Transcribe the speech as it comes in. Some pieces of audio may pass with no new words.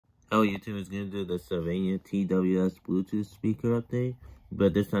Hello YouTube is going to do the Sylvania TWS Bluetooth speaker update,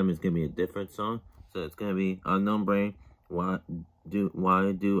 but this time it's going to be a different song. So it's going to be Unknown Brain, Why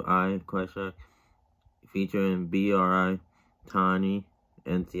Do I, question, featuring BRI, Tiny,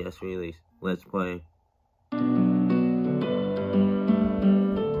 NCS release. Let's play.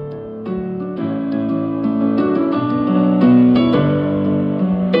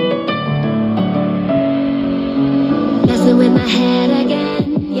 Messing with my head again.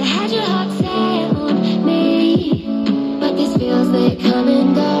 You had your heart set on me, but these feels, they come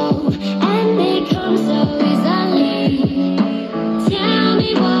and go, and they come so easily. Tell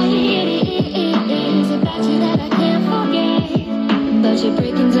me what it is about you that I can't forget, but you're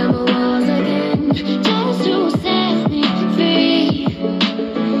breaking down my walls again, just to set me free.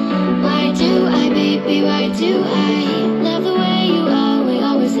 Why do I, baby, why do I love the way you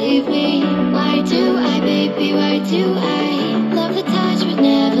always leave me? Why do I, baby, why do I love the touch but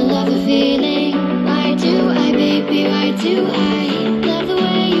never love the feeling? Why do I, baby, why do I love the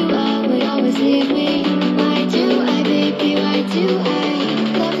way you always leave me? Why do I, baby, why do I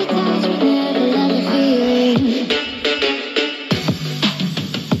love the touch but never love the feeling?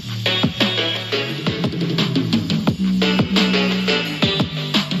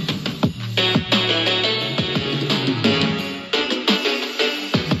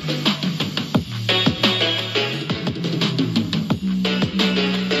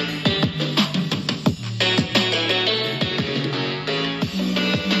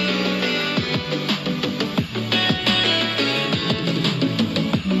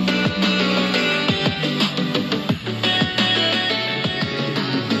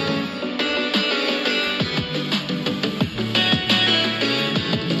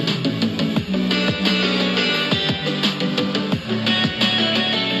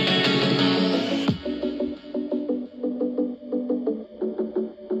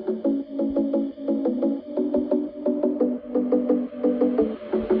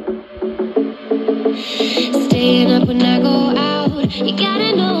 Staying up when I go out, you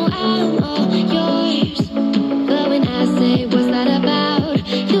gotta know I'm all yours. But when I say what's that about,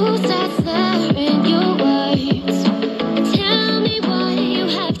 you start slurring your words. Tell me why you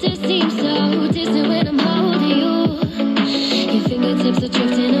have to seem so distant when I'm holding you. Your fingertips are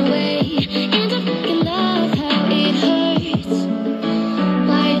drifting away, and I fucking love how it hurts.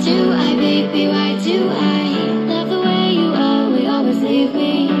 Why do I, baby, why do I love the way you always leave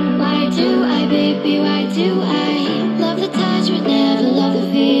me? Why do I, baby, why do I love the touch but never love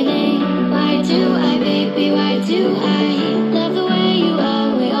the feeling? Why do I, baby, why do I love the way you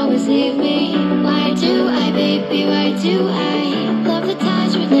always leave me? Why do I, baby, why do I love the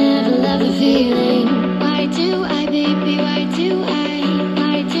touch but never love the feeling? Why do I, baby, why do I?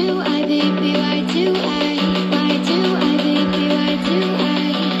 Why do I, baby, why do I? Why do I, baby, why do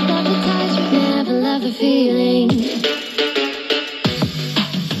I love the touch but never love the feeling?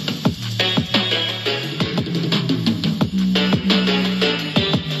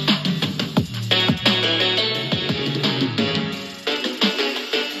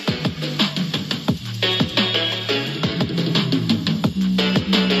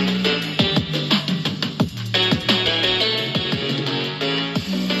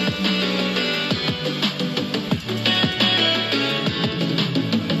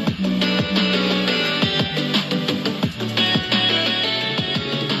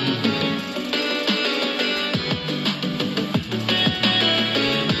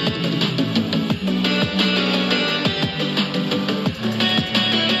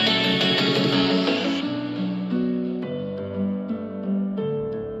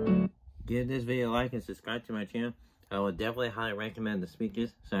 Give this video a like and subscribe to my channel. I would definitely highly recommend the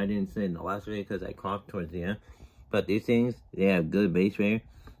speakers. So I didn't say in the last video because I coughed towards the end. But these things, they have good bass rate.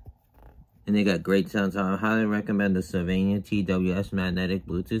 And they got great sound. So I highly recommend the Sylvania TWS magnetic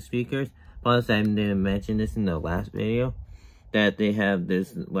Bluetooth speakers. Plus, I didn't mention this in the last video, that they have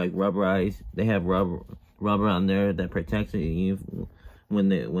this like rubberized. They have rubber on there that protects it. When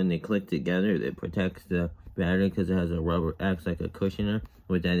they click together, it protects the battery because it has a rubber, acts like a cushioner,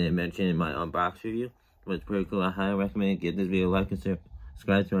 which I didn't mention in my unbox review. But it's pretty cool. I highly recommend it. Give this video a like and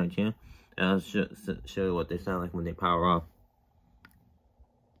subscribe to my channel. And I'll show you what they sound like when they power off.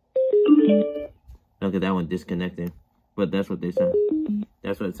 Look at that one disconnecting. But that's what they sound.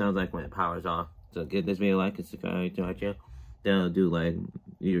 That's what it sounds like when it powers off. So give this video a like and subscribe to my channel. Then I'll do like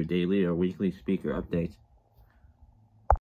either daily or weekly speaker updates.